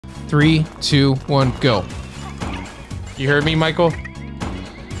3, 2, 1, go. You heard me, Michael?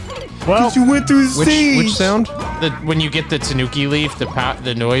 Well, you went through the siege. Which sound? When you get the Tanuki leaf, the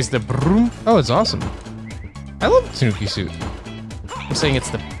noise, the broom. Oh, it's awesome. I love the Tanuki suit. I'm saying it's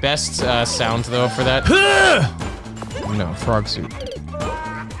the best sound though for that. No, frog suit.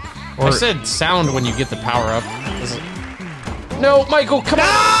 I said sound when you get the power up. No, Michael, come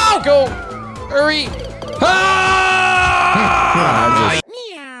on! Go! Hurry!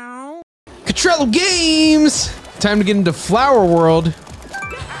 CottrelloGames! Time to get into Flower World.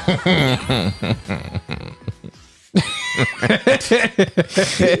 Why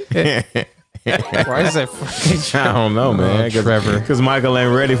is that fucking I don't know, man. Trevor. Because Michael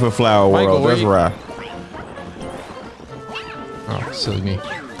ain't ready for Flower World. That's right. Oh, silly me.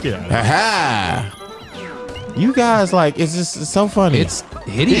 Ha! You guys, like, it's just so funny. It's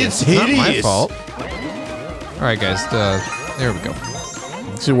hideous. It's not my fault. All right, guys. There we go.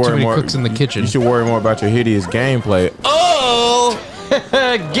 You should worry Too many more. cooks in the kitchen. You should worry more about your hideous gameplay. Oh!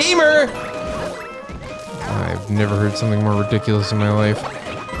 Gamer! I've never heard something more ridiculous in my life.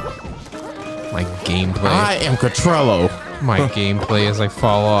 My gameplay. I am Cotrello. My gameplay as I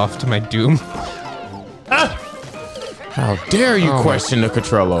fall off to my doom. How dare you question the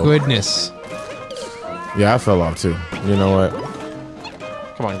Cotrello? Goodness. Yeah, I fell off too. You know what?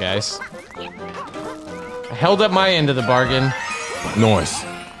 Come on, guys. I held up my end of the bargain. Noise.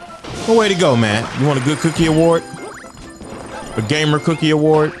 Well, way to go, man. You want a good cookie award? A gamer cookie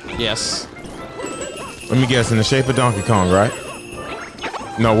award? Yes. Let me guess, in the shape of Donkey Kong, right?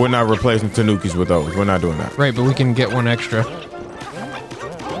 No, we're not replacing Tanukis with those. We're not doing that. Right, but we can get one extra.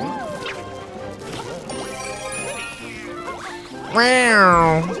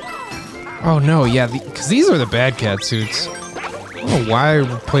 Oh no, yeah, because these are the bad cat suits. I don't know why I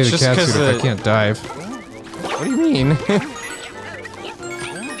play the cat suit if I can't dive. What do you mean?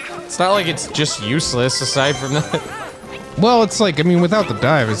 It's not like it's just useless aside from that. Well, it's like, I mean, without the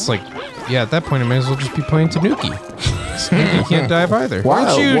dive, it's like, yeah, at that point I may as well just be playing Tanuki. Tanuki can't dive either. Why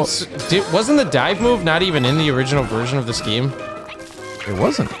don't you? Wasn't the dive move not even in the original version of this game? It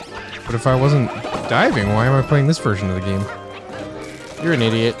wasn't. But if I wasn't diving, why am I playing this version of the game? You're an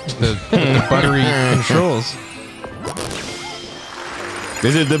idiot. The buttery controls.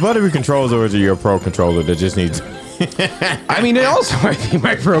 Is it the buttery controls or is it your pro controller that just needs... I mean, it also might be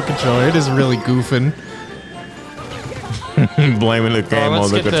my pro controller. It is really goofing. Blaming the game on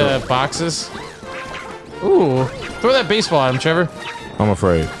the controller. Let's get the boxes. Ooh. Throw that baseball at him, Trevor. I'm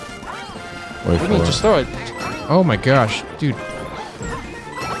afraid. Wait for it. Just throw it. Oh my gosh, dude.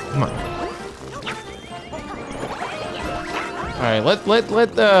 Come on. All right, let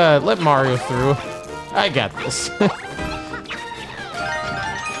Mario through. I got this.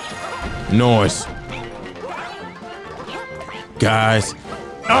 Noise. Guys.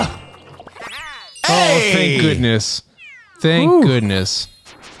 Oh, hey! Thank goodness. Thank goodness.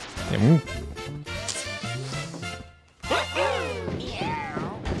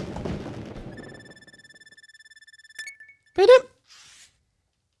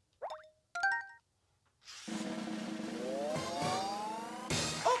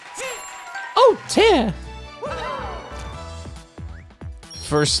 Oh, dear.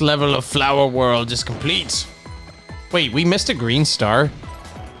 First level of Flower World is complete. Wait, we missed a green star.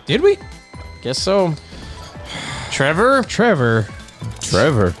 Did we? Guess so. Trevor? Trevor.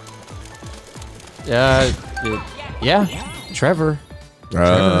 Yeah, Trevor.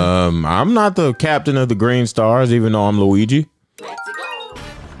 I'm not the captain of the Green Stars, even though I'm Luigi.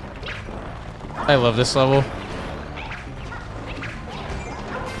 I love this level.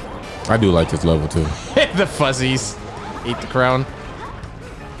 I do like this level too. The fuzzies ate the crown.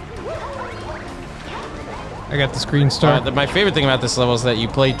 I got this green star. My favorite thing about this level is that you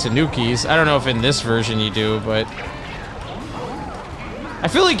play Tanukis. I don't know if in this version you do, but I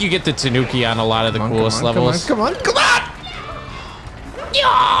feel like you get the Tanuki on a lot of the coolest levels. Come on!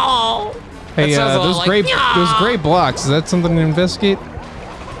 Yo! Hey, those gray blocks. Is that something to investigate?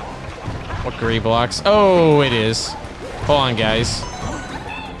 What gray blocks? Oh, it is. Hold on, guys.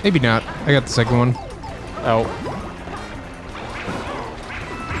 Maybe not. I got the second one. Oh.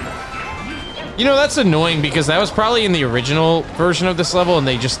 You know, that's annoying because that was probably in the original version of this level and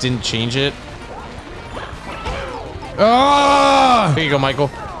they just didn't change it. Oh! Here you go, Michael.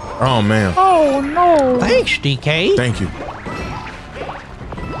 Oh, man. Oh, no. Thanks, DK. Thank you.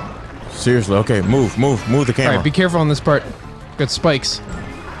 Seriously, okay, move the camera. All right, be careful on this part. Got spikes.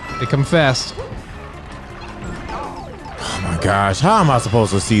 They come fast. Oh my gosh, how am I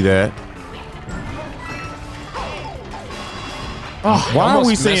supposed to see that? Oh, why are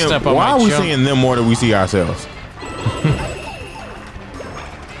we seeing them more than we see ourselves?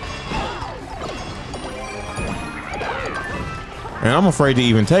 And I'm afraid to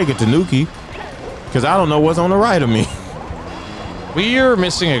even take it to Nuki because I don't know what's on the right of me. We are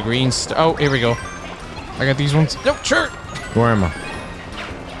missing a green star. Oh, here we go. I got these ones. No, sure. Where am I?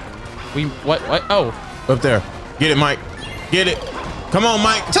 What? Oh. Up there. Get it, Mike. Get it. Come on,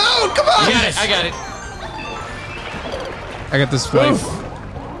 Mike. Toad, come on. I got it. I got this fight.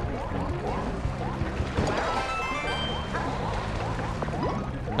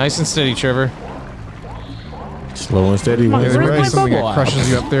 Nice and steady, Trevor. Slow and steady. Yeah, Wins there the might be race. something that crushes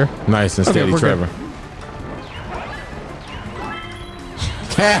you up there. Nice and steady, we're good. Trevor.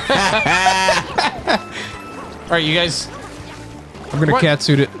 All right, you guys. I'm gonna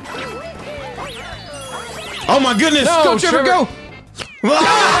catsuit it. Oh my goodness! No, Go, Trevor, go!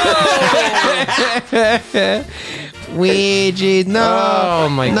 Ouija, no! Oh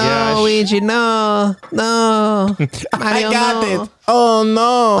my gosh! Ouija, no! Mario, I got it. Oh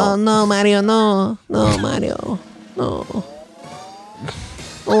no! Oh no, Mario, no! No, Mario, no!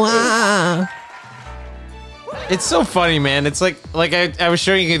 Wow! It's so funny, man. It's like I was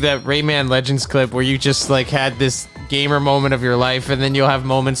showing you that Rayman Legends clip where you just like had this gamer moment of your life, and then you'll have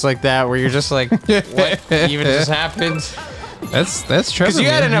moments like that where you're just like, what even just happened? That's Trevor. Because you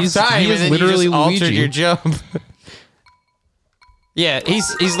had enough time, he and then literally you just altered Luigi. your jump. Yeah,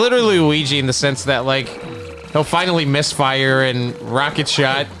 he's literally Luigi in the sense that like he'll finally misfire and rocket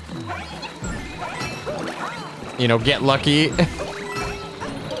shot. You know, get lucky.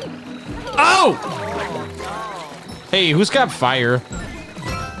 Oh! Hey, who's got fire?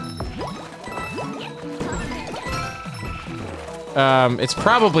 It's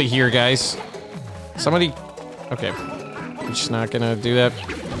probably here, guys. Somebody... Okay. I'm just not gonna do that.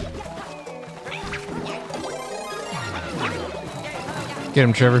 Get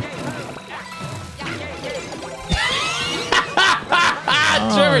him, Trevor.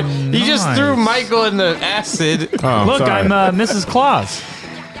 Trevor, he just threw Michael in the acid. Oh, Look, sorry. I'm Mrs. Claus.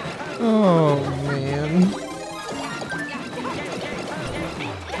 Oh, man.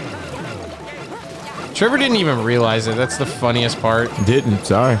 Trevor didn't even realize it. That's the funniest part. Didn't.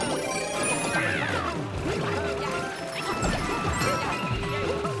 Sorry.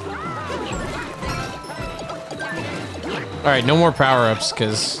 All right, no more power-ups,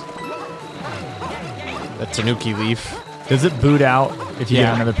 because that Tanuki leaf. Does it boot out if you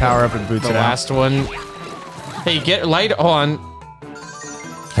Yeah. get another power up? It boots The it out. last one. Hey, get light on.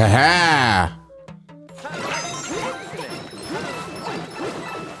 Ha ha.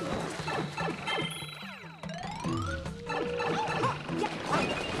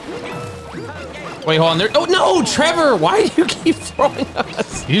 Wait, hold on. There. Oh no, Trevor! Why do you keep throwing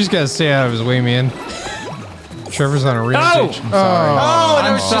us? You just gotta stay out of his way, man. Trevor's on a real Oh! stage. Oh, and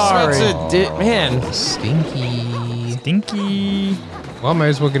I was sorry. just about to. Man, Stinky. Stinky. Well, might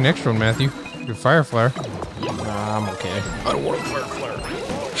as well get an extra one, Matthew. Your fire flower. I'm okay. I don't want fire flare.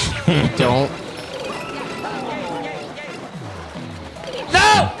 Don't.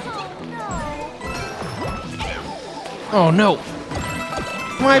 No! Oh no!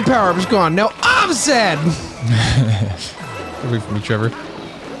 My power up is gone. Now I'm sad. Away from me, Trevor.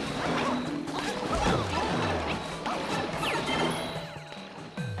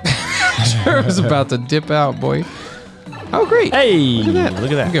 Trevor's about to dip out, boy. Oh great! Hey, Look at that.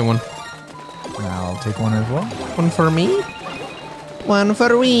 Look at that. I'll get one. I'll take one as well. One for me. One for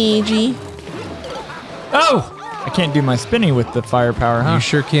Luigi. Oh! I can't do my spinny with the firepower, huh? You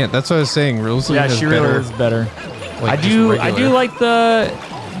sure can't. That's what I was saying. Rules Yeah, is she better. really is better. Like, I just do regular. like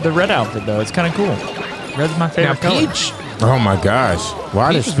the red outfit though. It's kind of cool. Red's my Now favorite color. Peach. Oh my gosh.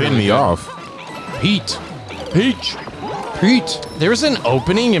 Why did it Peach is spin really me good. off? Pete. Peach. Pete. There's an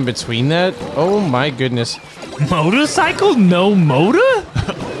opening in between that. Oh my goodness. Motorcycle? No motor?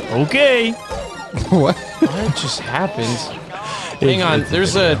 Okay. What? What just happened? Hang on.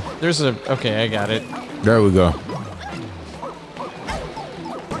 There's a. Okay, I got it. There we go.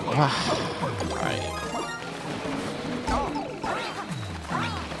 Ah,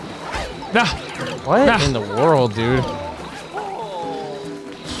 What Nah. in the world, dude?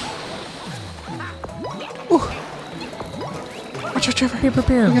 Watch out, Trevor. Be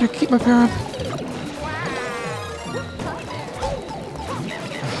prepared. I gotta keep my power up.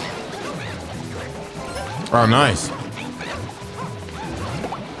 Oh, nice.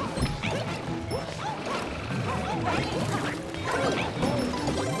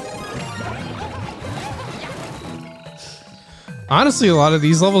 Honestly, a lot of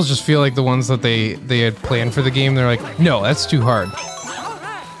these levels just feel like the ones that they had planned for the game. They're like, no, that's too hard.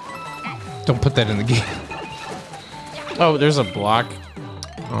 Don't put that in the game. Oh, there's a block.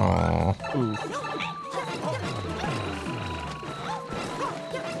 Oh.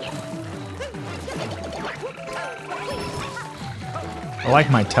 I like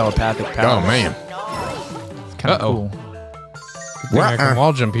my telepathic powers. Oh man. It's kind of cool. Good thing I can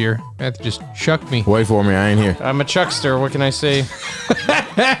wall jump here. That just chucked me. Wait for me. I ain't here. I'm a chuckster. What can I say?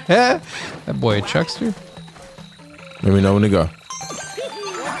 That boy a chuckster. Let me know when to go.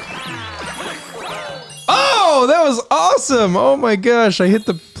 Oh, that was awesome! Oh my gosh, I hit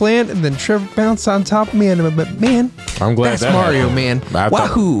the plant and then Trevor bounced on top of me, and man, I'm glad that's that Mario, happened. man.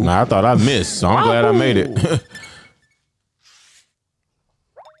 Wahoo! I thought I missed, so I'm glad I made it.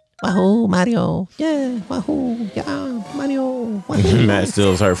 Wahoo, Mario! Yeah, wahoo! Yeah, Mario! Wahoo! Matt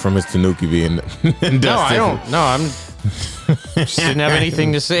still's hurt from his Tanuki being dusted. No, I don't. No, I'm just didn't have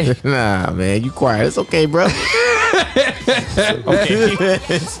anything to say. Nah, man, you quiet. It's okay, bro. Okay.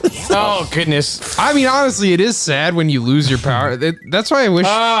 Oh goodness. I mean, honestly, it is sad when you lose your power. That's why I wish.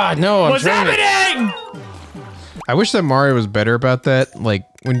 Ah, no. I'm What's happening? I wish that Mario was better about that. Like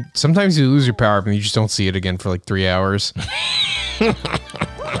when sometimes you lose your power up and you just don't see it again for like 3 hours.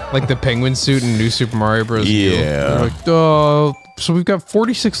 Like the penguin suit in New Super Mario Bros. Yeah. Like, so we've got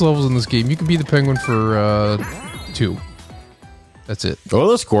 46 levels in this game. You can be the penguin for 2. That's it. Oh,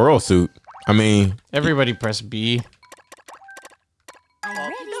 the squirrel suit. I mean, Everybody press B.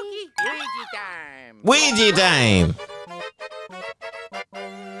 Ouija time.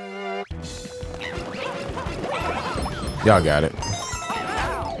 Y'all got it.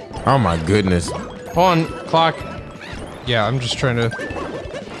 Oh my goodness. Hold on, clock. Yeah, I'm just trying to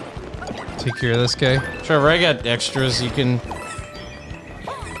take care of this guy. Trevor, I got extras. You can.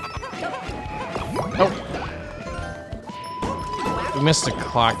 Oh. We missed the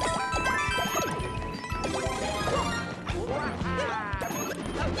clock.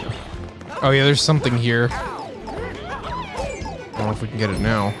 Oh yeah, there's something here. I don't know if we can get it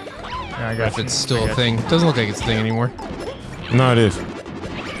now. Yeah, I If got you. it's still a thing. Doesn't look like it's a thing anymore. No, it is.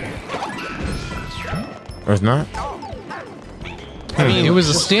 Or it's not? I mean, It was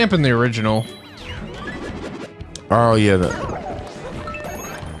a stamp in the original. Oh, yeah.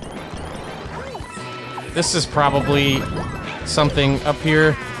 This is probably something up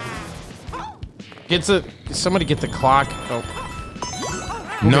here. Somebody get the clock. Oh.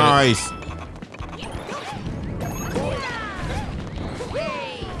 Nice.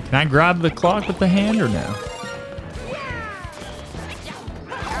 Can I grab the clock with the hand or no?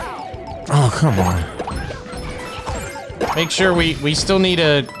 Oh, come on. Make sure we still need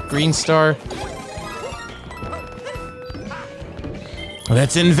a green star.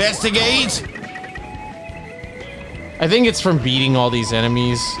 Let's investigate. I think it's from beating all these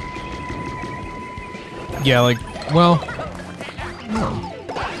enemies. Yeah, like, well.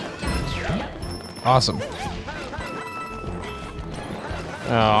 Awesome.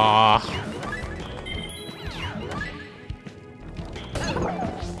 Ah.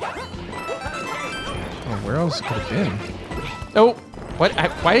 Oh, where else could it have been? Oh, what?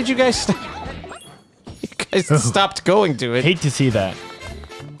 Why did you guys stop? You guys stopped going to it. Hate to see that.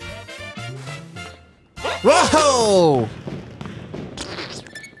 Whoa!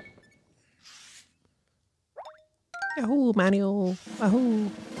 Yahoo, Mario. Wahoo.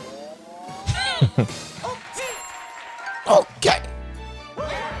 Okay.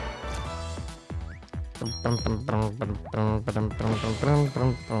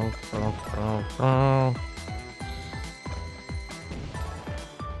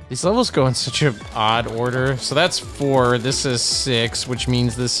 These levels go in such an odd order. So that's 4. This is 6, which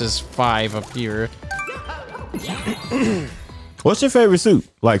means this is 5 up here. What's your favorite suit?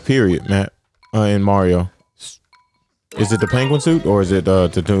 Like, period, Matt, in Mario? Is it the penguin suit or is it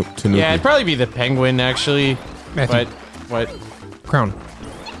Tanuki? Yeah, it'd probably be the penguin, actually. Matthew. But, what? Crown.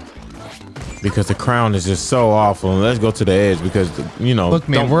 Because the crown is just so awful. And let's go to the edge because, you know, Look,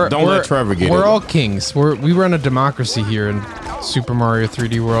 man, don't let Trevor get it. We're all kings. We run a democracy here in Super Mario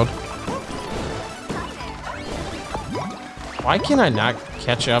 3D World. Why can I not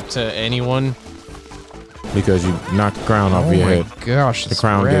catch up to anyone? Because you knocked the crown off Oh your my head. gosh, The this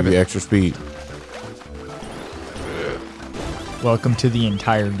crown gave rabbit. you extra speed. Welcome to the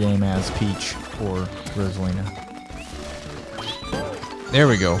entire game as Peach or Rosalina. There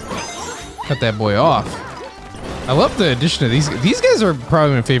we go. Cut that boy off. I love the addition of these. These guys are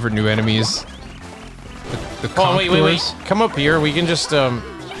probably my favorite new enemies. The Oh, wait. conquerors. Come up here. We can just,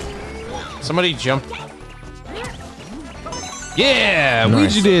 somebody jump. Yeah, Nice.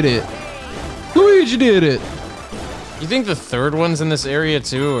 Luigi did it. Luigi did it. You think the third one's in this area,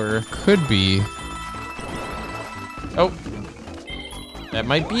 too, or? Could be. Oh. That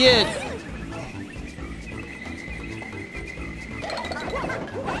might be it.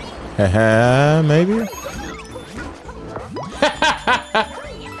 Haha, maybe?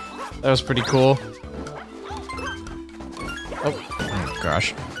 That was pretty cool. Oh.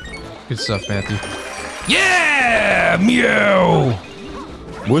 gosh. Good stuff, Matthew. Yeah! Meow!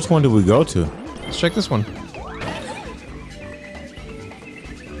 Which one did we go to? Let's check this one.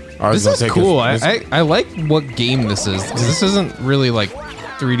 This This is cool. I like what game this is, because this isn't really like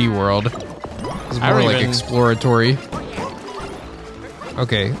 3D World. It's more like exploratory.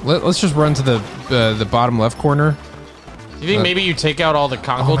 Okay, let's just run to the bottom left corner. You think maybe you take out all the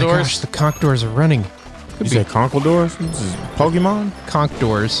conkle Oh my doors? gosh, the conch doors are running. You said conkle doors? This is Pokemon? Conch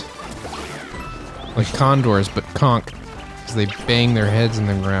doors. Like condors, but conch. Because they bang their heads in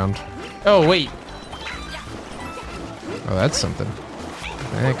the ground. Oh, wait. Oh, that's something.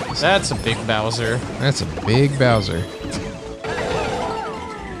 That's a big Bowser. That's a big Bowser.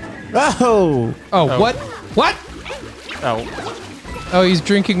 Oh! Oh, what? What? Oh. Oh, he's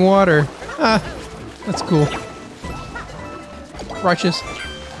drinking water. Ah, that's cool. Righteous.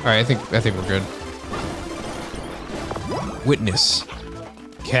 All right, I think we're good. Witness.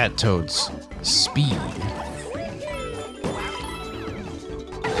 Cat toads. Speed.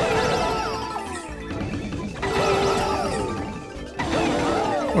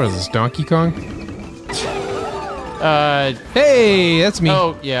 What is this, Donkey Kong? Hey, that's me.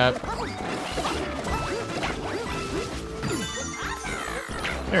 Oh, yeah.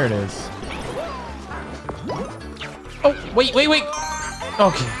 There it is. Oh, wait.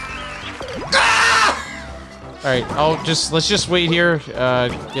 Okay. Ah! All right, let's just wait here.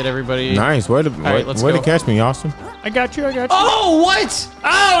 Get everybody. Nice. Way to catch me, Austin. I got you. Oh, what?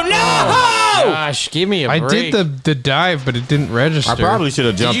 Oh, no! Gosh, give me a break. I did the dive, but it didn't register. I probably should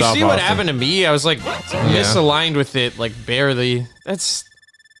have jumped Did you off. see what Austin. happened to me? I was like misaligned with it, like barely. That's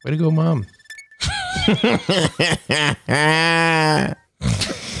Way to go, Mom.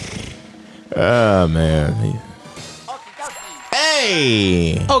 Oh, man.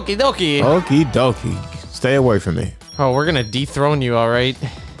 Hey! okie dokie. Okie dokie. Stay away from me. Oh, we're gonna dethrone you, all right? I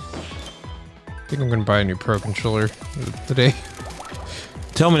think I'm gonna buy a new Pro controller today.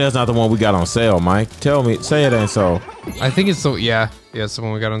 Tell me that's not the one we got on sale, Mike. Tell me. Say it ain't so. I think it's the it's the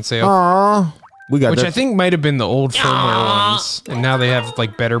one we got on sale. Aww. We got Which that. I think might have been the old firmware ones, and now they have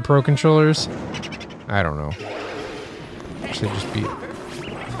like better Pro controllers. I don't know. Actually, just beat.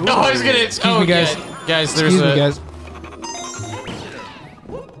 No, I was gonna. Excuse me, guys. Yeah. Guys, there's Excuse me, guys.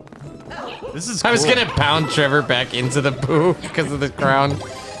 This is. I was gonna pound Trevor back into the boo because of the crown.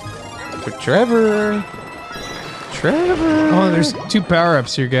 But Trevor. Oh, there's 2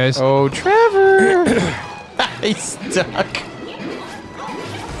 power-ups here, guys. Oh, Trevor. He's stuck.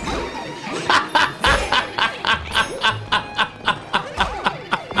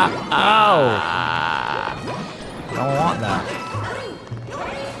 I don't want that.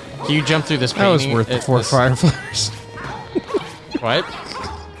 Can you jump through this That was painting? worth 4 fireflowers. What?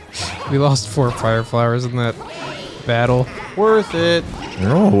 We lost 4 fireflowers in that battle. Worth it.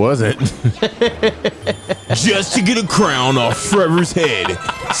 No, it wasn't. Just to get a crown off Trevor's head.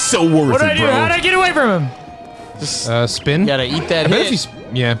 So worth What did I it, do? bro. How'd I get away from him? Just Spin? you gotta eat that I bet if hit.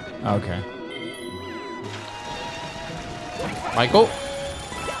 you yeah. Okay. Michael.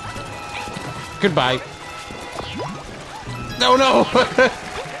 Goodbye. No.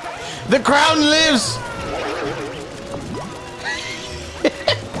 The crown lives.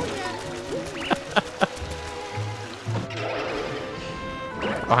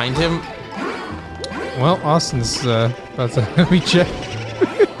 Behind him. Well, Austin's about to let me check.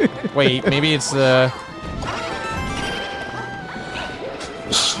 Wait, maybe it's the.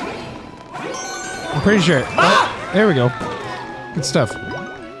 I'm pretty sure. Oh, there we go. Good stuff.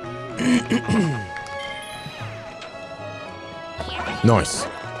 Nice.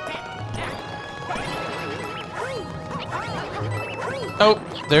 Oh,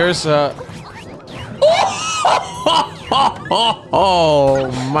 there's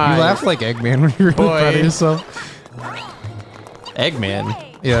Oh my! You laugh like Eggman when you're really Boy. proud of yourself. Eggman.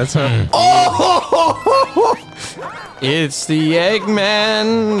 Yeah, that's how. It's the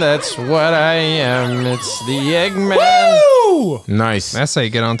Eggman. That's what I am. It's the Eggman. Woo! Nice. That's how you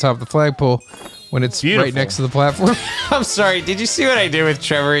get on top of the flagpole when it's right Beautiful. next to the platform. I'm sorry. Did you see what I did with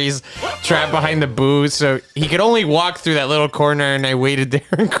Trevor? He's trapped behind the boo, so he could only walk through that little corner, and I waited there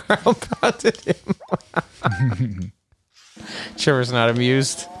and ground pounded him. Trevor's not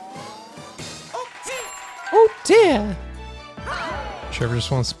amused. Oh dear. Trevor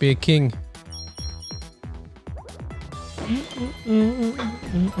just wants to be a king.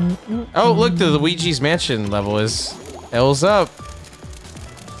 Oh, look, the Luigi's Mansion level is L's up.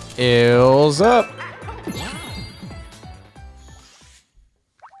 L's up.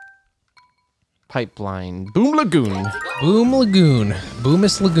 Pipeline. Boom Lagoon. Boom Lagoon.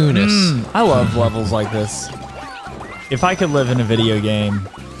 Boomus Lagoonus. I love levels like this. if I could live in a video game,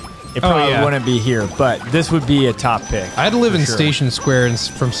 it probably wouldn't be here, but this would be a top pick. I'd live in Station Square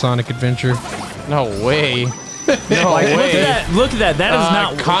from Sonic Adventure. No way. No way. Look at that. That is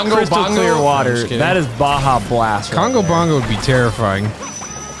not Congo crystal Bongo? clear No, water. I'm just kidding. That is Baja Blast. Congo Bongo would be terrifying.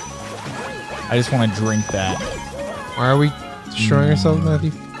 I just want to drink that. Why are we destroying ourselves,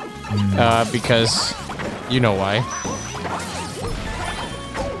 Matthew? Because you know why.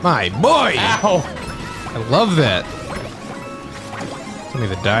 My boy! Ow. I love that. Tell me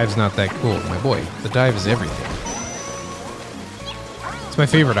the dive's not that cool. My boy, the dive is everything. It's my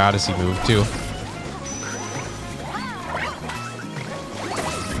favorite Odyssey move, too.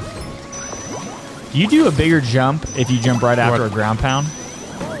 Do you do a bigger jump if you jump right after a ground pound?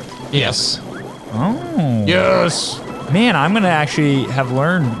 Yes. Oh. Yes. Man, I'm going to actually have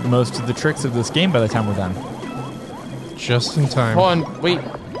learned most of the tricks of this game by the time we're done. Just in time. Hold on. Wait.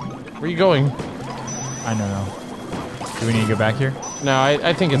 Where are you going? I don't know. Do we need to go back here? No,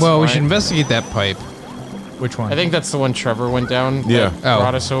 I think it's Well, we fine. should investigate that pipe. Which one? I think that's the one Trevor went down. Yeah. That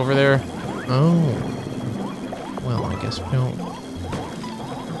brought us over there. Oh. Well, I guess we don't.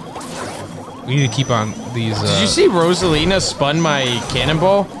 We need to keep on these. Did you see Rosalina spun my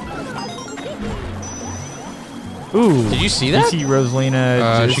cannonball? Ooh. Did you see You that? see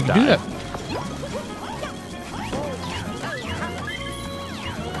Rosalina just she can do died. that.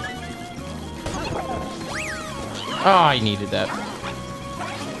 Oh, I needed that.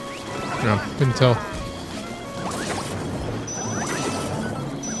 No, couldn't tell.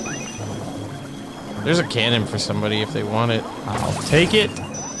 There's a cannon for somebody if they want it. I'll take it.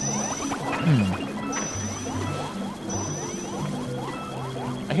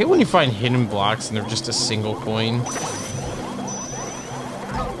 I hate when you find hidden blocks and they're just a single coin.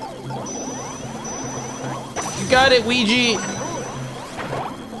 You got it, Ouija!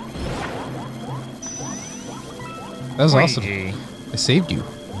 That was awesome. I saved you.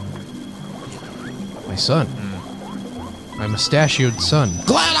 My son. My mustachioed son.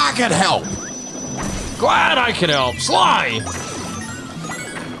 Glad I could help. Glad I could help! Sly!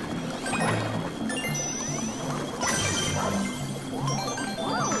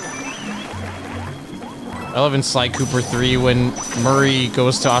 I love in Sly Cooper 3 when Murray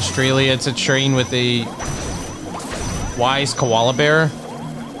goes to Australia to train with a wise koala bear.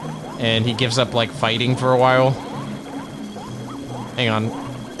 And he gives up, like, fighting for a while. Hang on.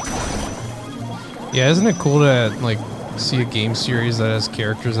 Yeah, isn't it cool to like see a game series that has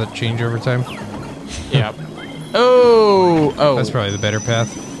characters that change over time? Yeah. Oh! That's probably the better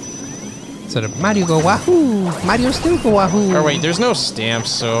path. Instead of Mario go wahoo, Mario still go wahoo. Oh, wait, there's no stamps,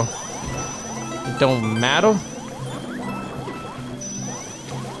 so... It don't matter.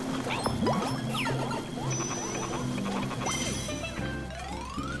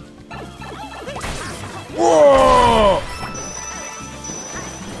 Whoa!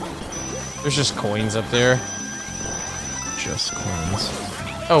 There's just coins up there. Just coins.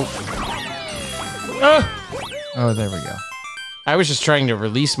 Oh. Ah! Oh, there we go. I was just trying to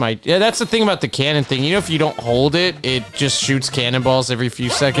release my... Yeah, that's the thing about the cannon thing. You know, if you don't hold it, it just shoots cannonballs every few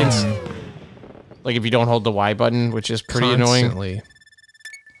seconds. Like if you don't hold the Y button, which is pretty annoying. Constantly.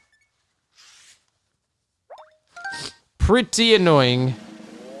 Pretty annoying.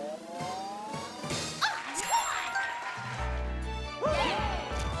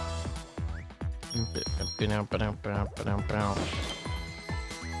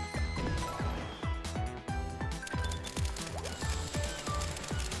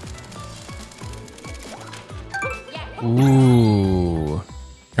 Ooh.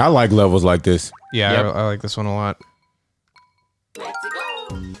 I like levels like this. Yeah, Yep. I like this one a lot.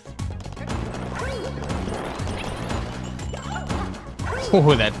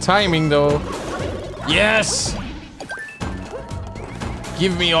 Oh, that timing though. Yes!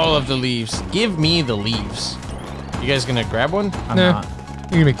 Give me all of the leaves. Give me the leaves. You guys gonna grab one? I'm Nah.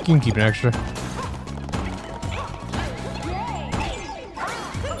 not. You can keep an extra.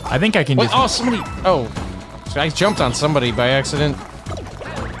 I think I can What? just... Oh, somebody. Oh. So I jumped on somebody by accident.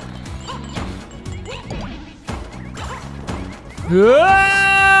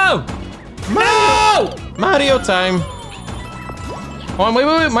 Whoa! No! Mario time. Hold on,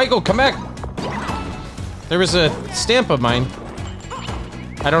 wait, Michael, come back. There was a stamp of mine.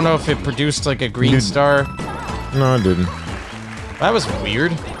 I don't know if it produced like a green didn't. star. No, I didn't. That was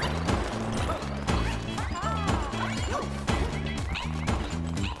weird.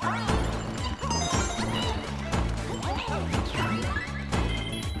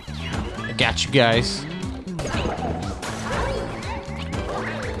 I got you guys.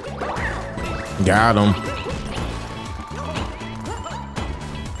 Got him.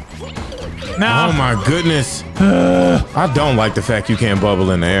 No. Oh my goodness. I don't like the fact you can't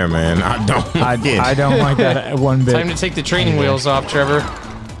bubble in the air, man. I don't like it. I don't like that one bit. Time to take the training wheels off, Trevor.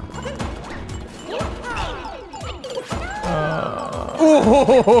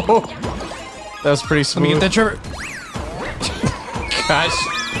 That was pretty Let me smooth. get that Trevor. Gosh.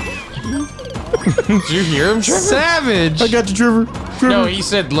 Did you hear him, Trevor? Savage. I got you, Trevor. No, he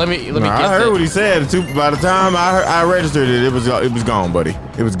said, let me Nah, get I heard that. what he said. By the time I registered it, it was gone, buddy.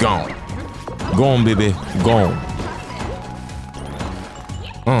 It was gone. Gone, baby. Gone.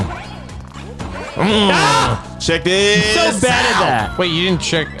 Check this. So bad at that. Wait, you didn't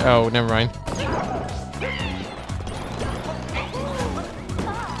check. Oh, never mind.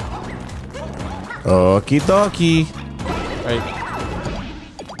 Okie dokie. Right.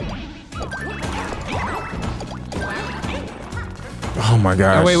 Oh my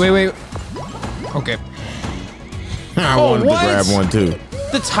gosh. Oh, wait. Okay. I Oh, wanted what? to grab one too.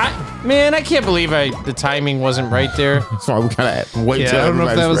 The time, man, I can't believe the timing wasn't right there. That's why we gotta wait Yeah, till I don't know if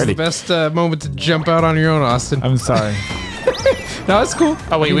that everybody's was ready. the best moment to jump out on your own, Austin. I'm sorry. No, it's cool.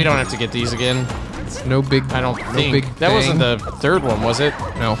 Oh wait, we don't have to get these again. It's no big. I don't no think big that wasn't thing. the third one, was it?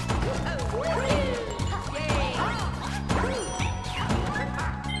 No.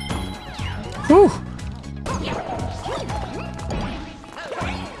 Whew.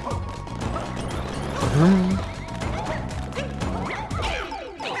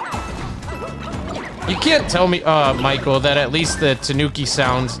 You can't tell me, Michael, that at least the Tanuki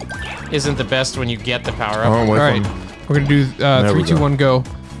sound isn't the best when you get the power up. Oh, wait All right, we're gonna do There we 3, 2, go. 1, go.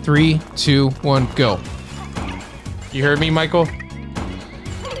 3, 2, 1, go. You heard me, Michael?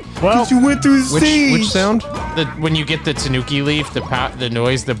 Well, you went through the Which sound? When you get the Tanuki leaf, the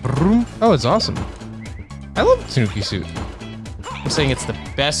noise, the broom. Oh, it's awesome. I love the Tanuki suit. I'm saying it's the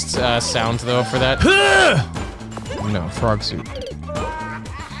best sound though for that. No, frog suit.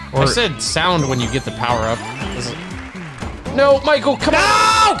 I said sound when you get the power up. No, Michael, come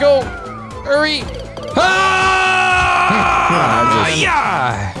on! Go! Hurry!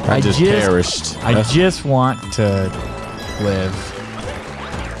 I just perished. I just want to live.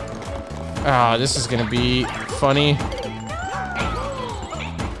 Ah, this is gonna be funny.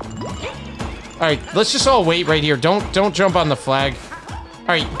 All right, let's just all wait right here. Don't jump on the flag. All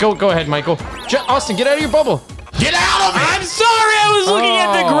right, go ahead, Michael. Austin, get out of your bubble. Get out of it! I'm sorry, I was looking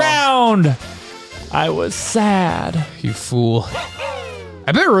at the ground. I was sad. You fool.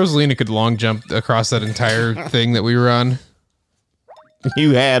 I bet Rosalina could long jump across that entire thing that we were on.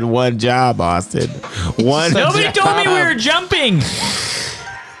 You had one job, Austin. One Nobody job. told me we were jumping.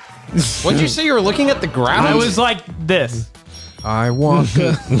 What did you say? You were looking at the ground. I was like this. I walk.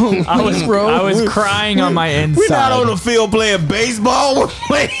 I was crying on my inside. We're not on the field playing baseball. We're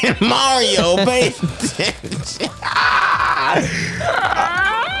playing Mario, baby.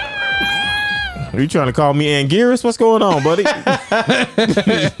 Are you trying to call me Anguirus? What's going on, buddy? I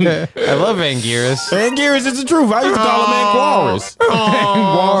love Anguirus. Anguirus is the truth. I used to call him Anguirus.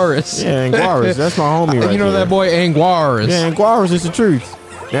 Anguirus. Yeah, Anguirus. That's my homie right You know there. that boy Anguirus. Yeah, Anguirus is the truth.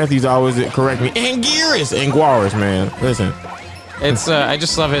 Matthew's always correct me. Anguirus. Anguirus, man. Listen. It's I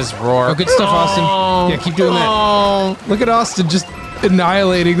just love his roar. Oh, good stuff, Austin. Yeah, keep doing that. Look at Austin just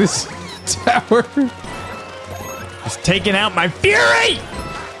annihilating this tower. It's taking out my fury.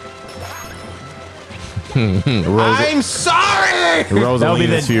 I'm sorry.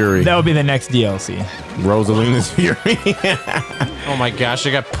 Rosalina's Fury. That would be the next DLC. Rosalina's Fury. Oh my gosh,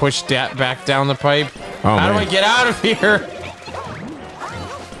 I got pushed back down the pipe. Oh, How do man. I get out of here?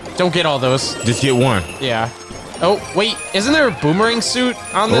 Don't get all those. Just get one. Yeah. Oh, wait. Isn't there a boomerang suit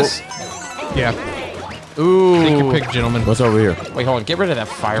on this? Yeah. Ooh. Take your pick, gentlemen. What's over here? Wait, hold on. Get rid of that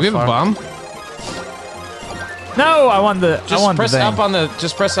fire. Do we have a bomb? No, I want the. Just I want press the thing. up on the.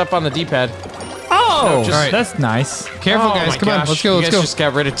 Just press up on the D-pad. Oh, No, just- Alright. that's nice. Careful, Oh guys. my Come on. gosh, Let's go. You Let's guys go. just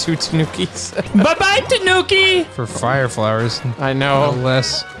got rid of 2 Tanukis. Bye bye, Tanuki. For fire flowers. I No know.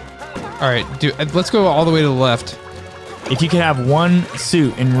 less. All right, dude. Let's go all the way to the left. If you could have one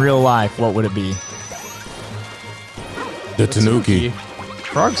suit in real life, what would it be? The Tanuki.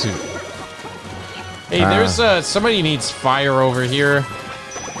 Frog suit. Hey, there's somebody needs fire over here.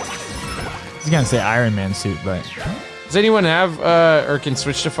 I was gonna say Iron Man suit, but Does anyone have or can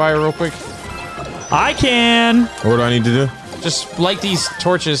switch to fire real quick? I can. What do I need to do? Just light these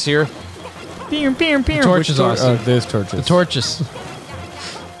torches here. Torches, Austin. Oh, there's torches. The torches.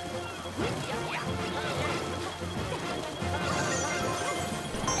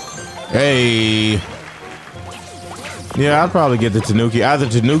 Hey. Yeah, I'd probably get the Tanuki. Either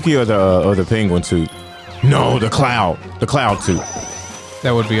Tanuki or the penguin suit. No, the cloud. The cloud suit.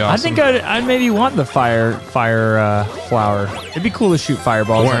 That would be awesome. I think I'd maybe want the fire flower. It'd be cool to shoot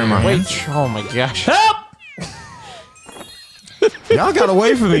fireballs. Where am I? Wait, oh my gosh. Help! Y'all got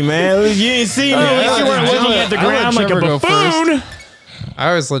away from me, man. You ain't see me. At least you weren't looking at the ground like a Trevor go buffoon. I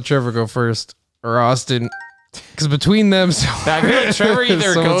always let Trevor go first, or Austin, because between them, so I feel like Trevor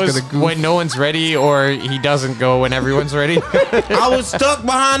either someone's goes gonna goof. when no one's ready or he doesn't go when everyone's ready. I was stuck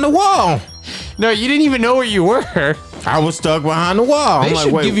behind the wall. No, you didn't even know where you were. I was stuck behind the wall. They I'm like,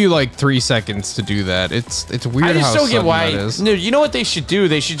 should wait. give you like 3 seconds to do that. It's weird I just how don't get sudden why. that is. No, you know what they should do?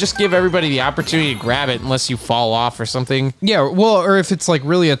 They should just give everybody the opportunity to grab it unless you fall off or something. Yeah, well, or if it's like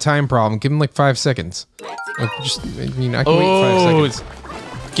really a time problem, give them like 5 seconds. Like just, I mean, I can wait 5 seconds.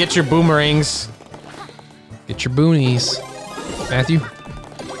 Get your boomerangs. Get your boonies, Matthew.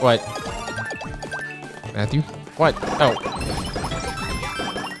 What? Matthew. What? Oh,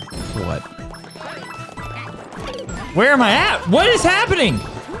 What? Where am I at? What is happening?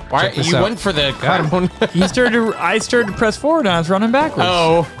 why Check this you out. went for the Got him. crown? I started to press forward and I was running backwards.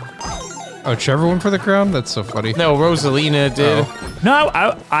 Oh Oh, Trevor went for the crown. That's so funny. no, Rosalina did. Oh. No,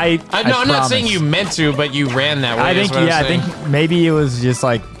 No, I'm not saying you meant to, but you ran that way. I is think what I'm I saying. think maybe it was just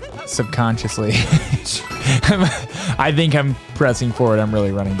like subconsciously. I think I'm pressing forward. I'm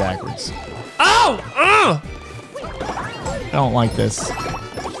really running backwards. Oh! I don't like this.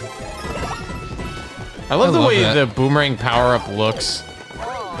 I love I the love way that. the boomerang power up looks.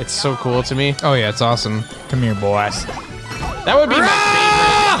 It's so cool to me. Oh yeah, it's awesome. Come here, boys. That would be my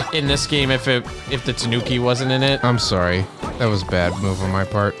favorite in this game if the Tanuki wasn't in it. I'm sorry. That was a bad move on my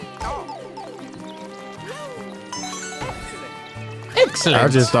part. Excellent. I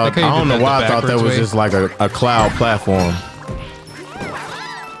just thought, Like how I you don't did know that why the I thought that backwards was way. just like a cloud platform.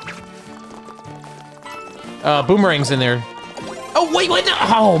 Boomerang's in there. Oh wait, no.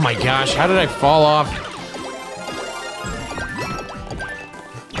 Oh my gosh, how did I fall off?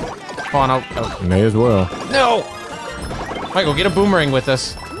 Come on, oh. May as well. No! Michael, get a boomerang with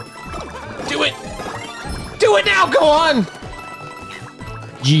us. Do it! Do it now, go on!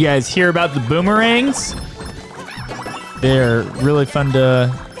 Did you guys hear about the boomerangs? They're really fun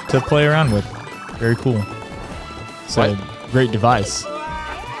to play around with. Very cool. It's a great device.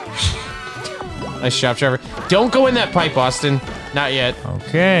 Nice job, Trevor. Don't go in that pipe, Austin. Not yet.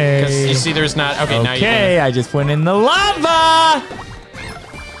 Okay. Because you see there's not... Okay, now you Okay, I just went in the lava!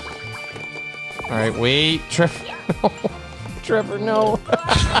 All right, wait. Trevor, no. Trevor, no.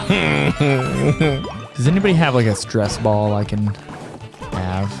 Does anybody have like a stress ball I can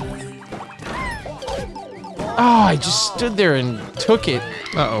have? Oh, I just stood there and took it.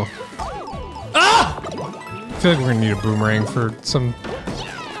 Uh-oh. Ah! I feel like we're gonna need a boomerang for some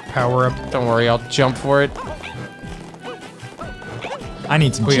power-up. Don't worry, I'll jump for it. I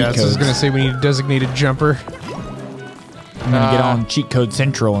need some Oh cheat yeah, so I was codes. gonna say we need a designated jumper. I'm gonna get on Cheat Code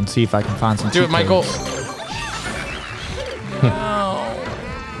Central and see if I can find some Do cheat it, Michael. codes.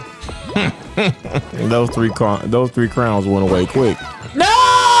 Those three crowns went away quick.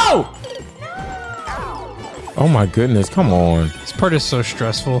 No! Oh my goodness, come on. This part is so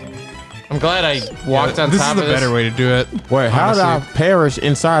stressful. I'm glad I walked on This top is of the this. better way to do it. Wait, how did I Honestly. perish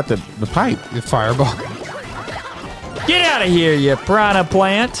inside the pipe? The fireball. Get out of here, you piranha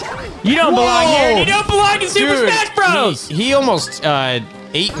plant! You don't belong here! and You don't belong in Super Dude, Smash Bros! He almost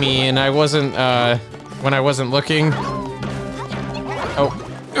ate me, and I wasn't when I wasn't looking. Oh,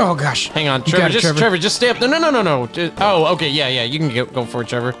 Oh gosh. hang on, You Trevor. got it, Just Trevor, just stay up. No. Oh, okay, yeah. You can go for it,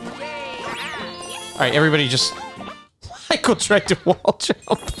 Trevor. All right, everybody, just. Michael tried to wall jump.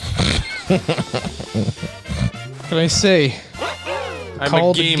 What can I say? I'm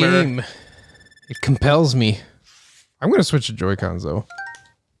Called a the gamer. game. It compels me. I'm gonna switch to Joy-Cons though.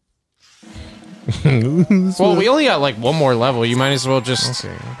 Well, we only got like one more level. You might as well just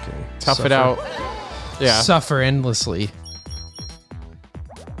Okay. tough Suffer. it out. Yeah. Suffer endlessly.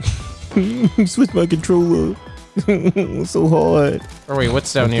 Switch my controller. So hard. Or wait,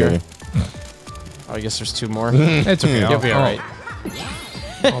 what's down Okay. here? Oh, I guess there's two more. It's okay. You'll be all right.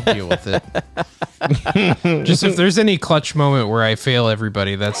 I'll deal with it. Just if there's any clutch moment where I fail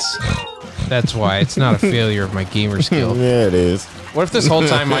everybody, that's why. It's not a failure of my gamer skill. Yeah, it is. What if this whole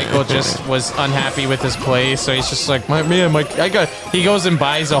time Michael just was unhappy with his play, so he's just like, he goes and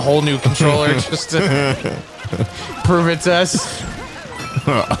buys a whole new controller just to prove it to us,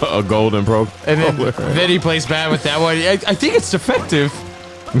 A golden pro. and then he plays bad with that one. I think it's defective.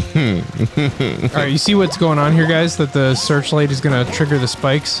 All right, you see what's going on here, guys? That the searchlight is gonna trigger the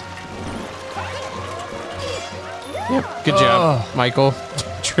spikes. Yep. Good job, Michael.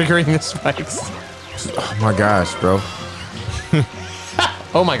 Triggering the spikes. Oh my gosh, bro.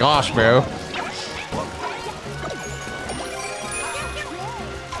 Oh my gosh, bro.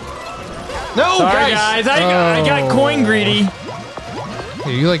 No, Sorry, guys. I got coin greedy.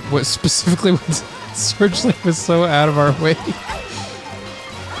 Hey, you like what specifically when Searchlight was so out of our way?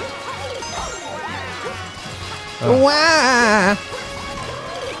 Wow.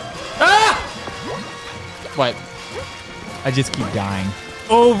 Ah! What? I just keep dying.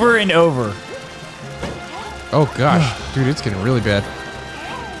 Over and over. Oh gosh, dude, it's getting really bad.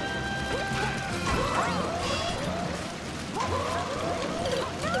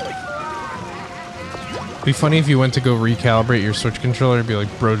 It'd be funny if you went to go recalibrate your Switch controller and be like,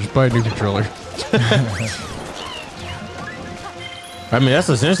 bro, just buy a new controller. I mean, that's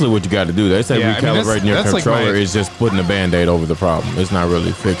essentially what you got to do. They say Yeah, I mean, recalibrating your that's like controller my- is just putting a band-aid over the problem. It's not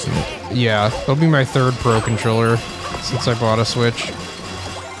really fixing it. Yeah, that'll be my third Pro controller since I bought a Switch.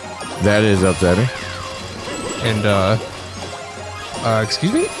 That is upsetting. And,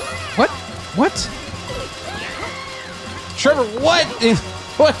 excuse me? What? What? Trevor, what?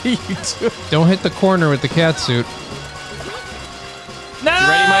 What are you doing? Don't hit the corner with the cat suit. No! You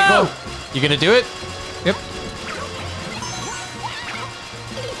ready, Michael? You gonna do it? Yep.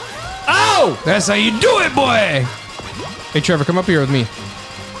 Oh! That's how you do it, boy! Hey, Trevor, come up here with me.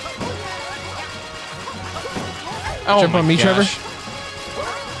 Oh Jump my on me, gosh. Trevor.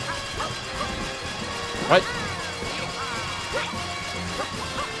 What?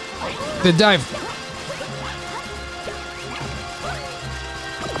 The dive.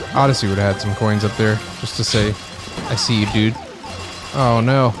 Odyssey would have had some coins up there just to say, I see you, dude. Oh,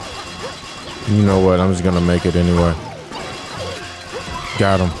 no. You know what? I'm just going to make it anyway.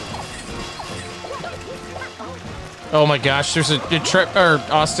 Got him. Oh my gosh, there's a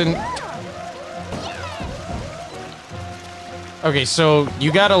Austin. Okay, so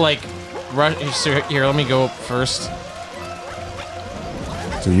you gotta like rush. So here, let me go up first.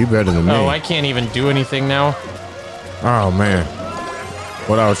 So you better than me. Oh, I can't even do anything now. Oh, man.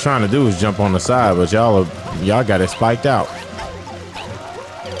 What I was trying to do was jump on the side, but y'all got it spiked out.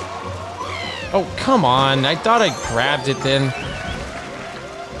 Oh, come on. I thought I grabbed it then.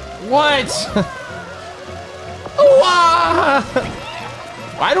 What? Wah!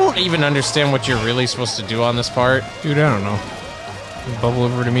 I don't even understand what you're really supposed to do on this part. Dude, I don't know. Bubble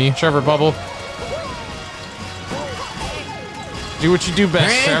over to me. Trevor, bubble. Do what you do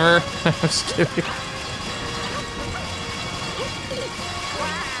best, Trevor. I'm just kidding.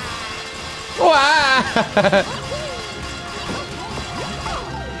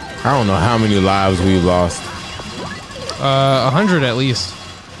 I don't know how many lives we've lost. 100 at least.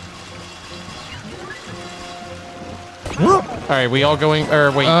 All right, we all going?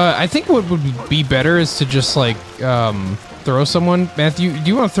 Or wait. I think what would be better is to just like throw someone. Matthew, do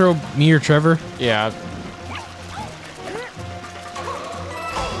you want to throw me or Trevor? Yeah.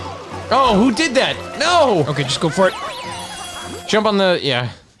 Oh, who did that? No! Okay, just go for it. Jump on the, yeah.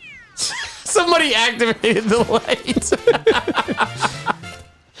 Somebody activated the light.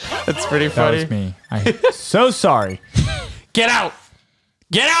 That's pretty That funny. was me. I'm so sorry. Get out!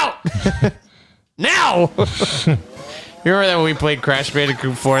 Get out! Now! You remember that when we played Crash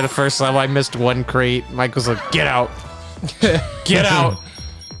Bandicoot 4 the first level, I missed one crate. Michael's like, get out. Get out.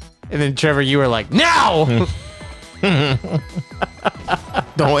 And then Trevor, you were like, now!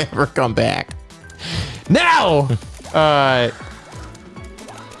 Don't ever come back. Now!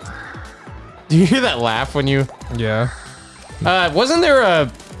 Do you hear that laugh when you... Yeah. Wasn't there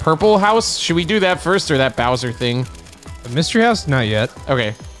a purple house? Should we do that first or that Bowser thing? The mystery house? Not yet.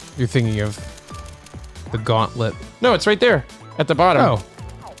 Okay. You're thinking of the gauntlet. No, it's right there at the bottom. Oh.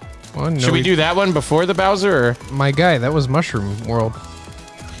 Well, no, Should we do that one before the Bowser? Or? My guy, that was Mushroom World.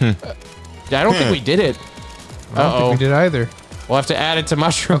 I don't think we did it. I don't think we did either. We'll have to add it to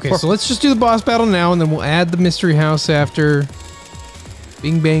Mushroom Okay, World. so let's just do the boss battle now, and then we'll add the mystery house after.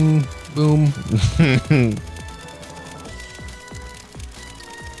 Bing, bang, boom.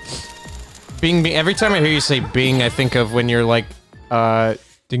 Bing, bing. Every time I hear you say bing, I think of when you're like,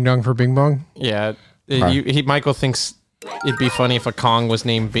 Ding dong for bing bong. yeah. Michael thinks it'd be funny if a Kong was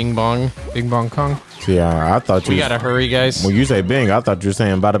named Bing Bong. Bing bong Kong. See, I thought you. We gotta hurry, guys. When you say bing, I thought you were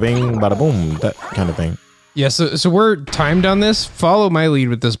saying bada bing, bada boom, that kind of thing. Yeah, so we're timed on this. Follow my lead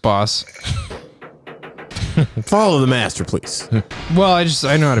with this boss. Follow the master, please. Well,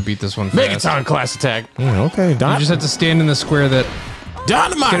 I know how to beat this one fast. Megaton class attack. Okay, You just have to stand in the square that...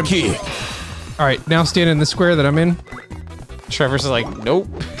 Dynamite Kid. All right, now stand in the square that I'm in. Trevor's like, nope.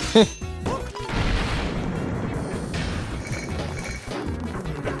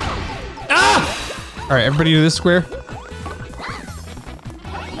 All right, everybody to this square.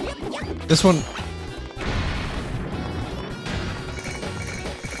 This one.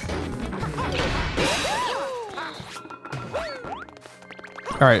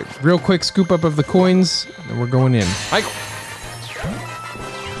 All right, real quick scoop up of the coins, and we're going in. Michael.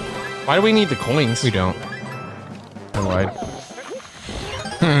 Why do we need the coins? We don't. I lied.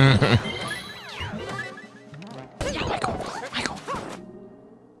 Michael.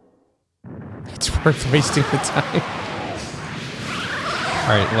 It's worth wasting the time.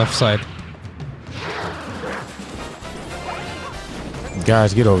 All right, left side.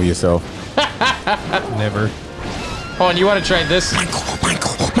 Guys, get over yourself. Never. Oh, and you want to try this?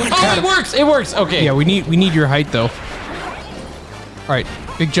 Oh, it works! It works! Okay. Yeah, we need your height though. All right,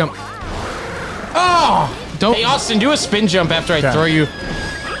 big jump. Oh! Don't Hey, Austin, do a spin jump after I throw you.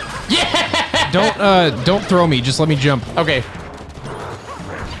 Yeah! don't throw me. Just let me jump. Okay.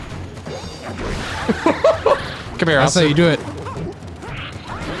 Come here, That's how Austin. you do it.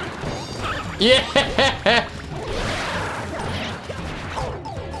 Yeah!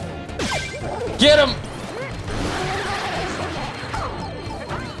 Get him!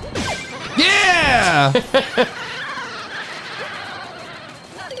 Yeah!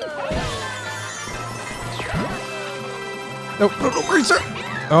 No, sir.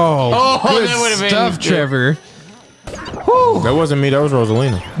 Oh, good that would've been stuff, good. Trevor. That wasn't me. That was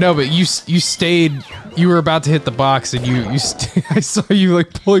Rosalina. No, but you stayed. You were about to hit the box, and you I saw you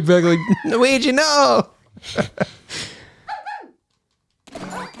like pulling back, like, where'd you know?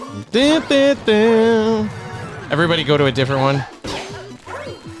 Everybody go to a different one.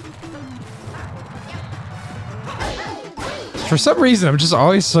 For some reason, I'm just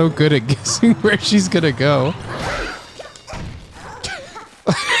always so good at guessing where she's gonna go.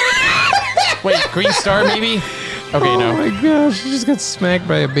 Wait, green star maybe? Okay, Oh no. my gosh, she just got smacked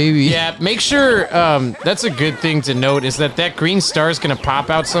by a baby. Yeah, make sure, that's a good thing to note, is that green star is gonna pop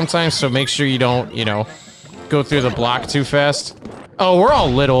out sometimes, so make sure you don't, you know, go through the block too fast. Oh, we're all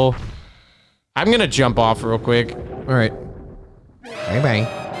little. I'm gonna jump off real quick. All right.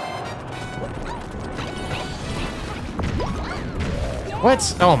 Bye-bye.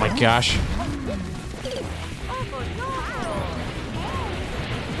 What? Oh my gosh.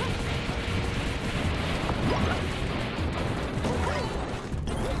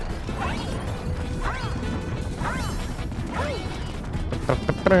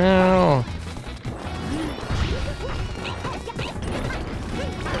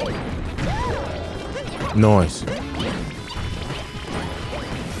 Noise.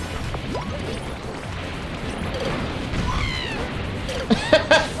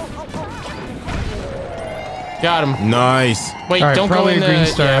 Got him. Nice. Wait, All right, don't go probably in a the green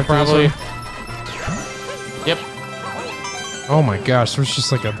star yeah, after this probably. one. Yep. Oh my gosh, there's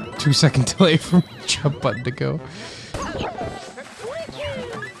just like a 2-second delay from jump button to go.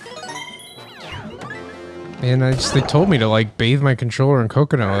 And they told me to like bathe my controller in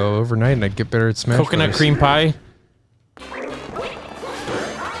coconut oil overnight and I'd get better at Smash Coconut Bros. cream pie.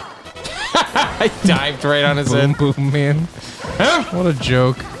 I dived right on his Boom head. boom man. Huh? What a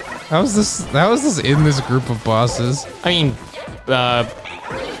joke. How was this in this group of bosses? I mean,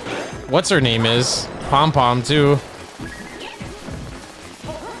 what's her name is? Pom Pom too.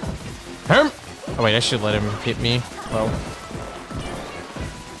 Herm. Oh wait, I should let him hit me. Well.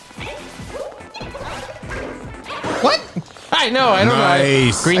 What? I know, I don't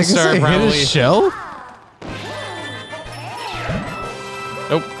Nice. know. Green I guess star I hit probably. his shell?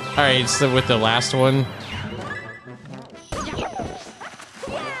 Nope. Alright, it's with the last one.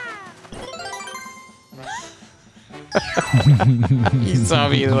 He saw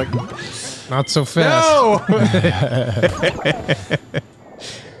me like, Not so fast. no!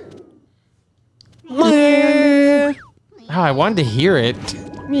 Oh, I wanted to hear it. It's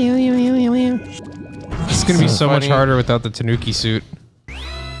gonna be so much funny. harder without the Tanuki suit.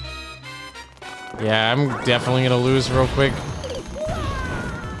 Yeah, I'm definitely gonna lose real quick.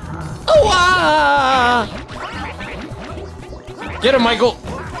 Oh, ah! Get him, Michael!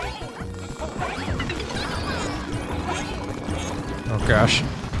 Oh gosh.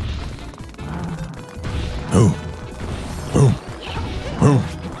 Boom. Boom. Boom.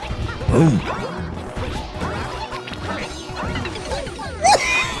 Boom.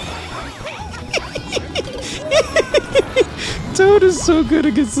 Toad is so good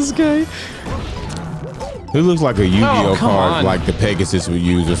against this guy. It looks like a Yu-Gi-Oh Oh, come card, on. like the Pegasus would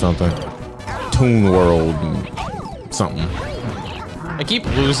use or something. Toon World, something. I keep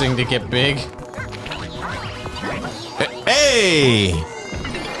losing to get big. Hey!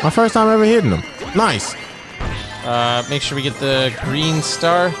 My first time ever hitting them. Nice. Make sure we get the green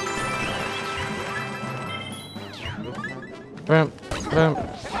star. Brum, brum.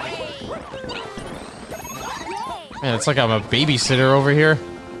 Man, it's like I'm a babysitter over here.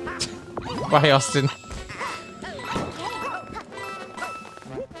 Bye, Austin.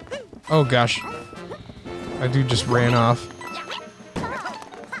 Oh gosh. That dude just ran off.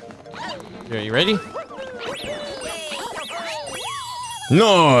 Are you ready?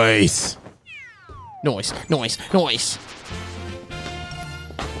 Nice. Noise, noise, noise.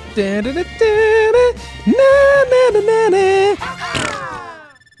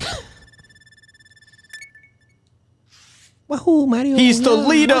 Wahoo, Mario. He's the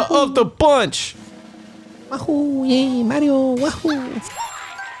leader of the bunch. Wahoo, yay, Mario, wahoo.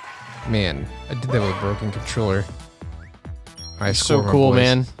 Man, I did that with a broken controller. High score, So my cool, boys.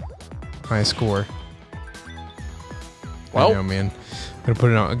 man. High score. Well. I know, man. I'm gonna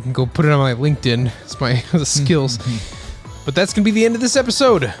put it on. I can go put it on my LinkedIn. It's my the skills. But that's gonna be the end of this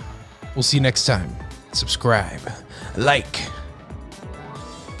episode. We'll see you next time. Subscribe, like,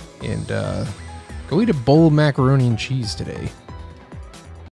 and go eat a bowl of macaroni and cheese today.